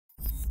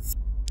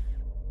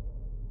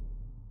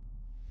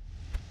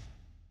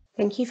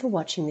Thank you for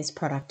watching this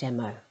product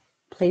demo.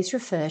 Please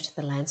refer to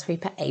the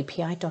Lansweeper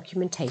API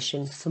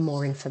documentation for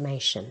more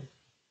information.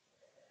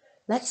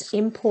 Let's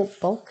import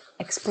bulk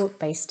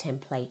export-based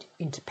template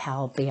into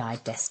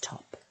PowerBI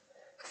Desktop.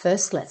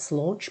 First, let's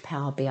launch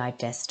PowerBI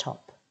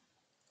Desktop.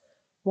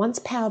 Once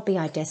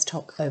PowerBI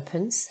Desktop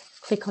opens,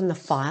 click on the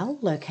file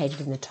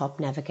located in the top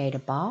navigator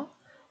bar,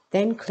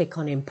 then click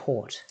on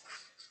Import.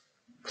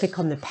 Click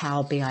on the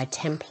PowerBI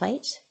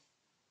template.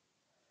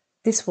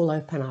 This will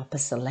open up a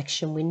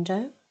selection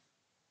window.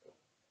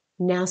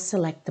 Now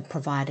select the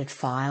provided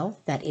file,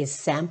 that is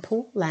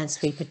Sample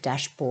Lansweeper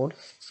Dashboard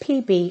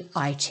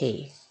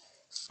PBIT,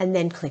 and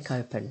then click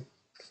Open.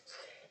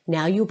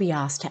 Now you'll be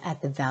asked to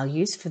add the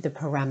values for the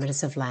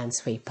parameters of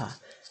Lansweeper,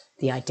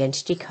 the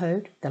identity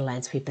code, the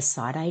Lansweeper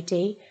site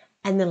ID,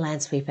 and the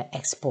Lansweeper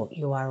export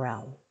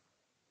URL.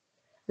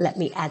 Let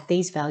me add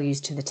these values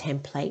to the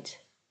template.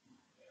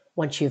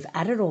 Once you've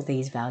added all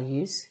these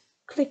values,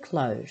 click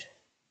Load.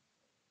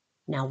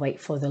 Now wait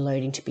for the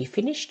loading to be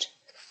finished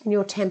and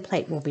your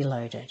template will be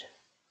loaded.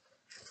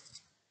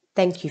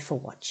 Thank you for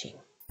watching.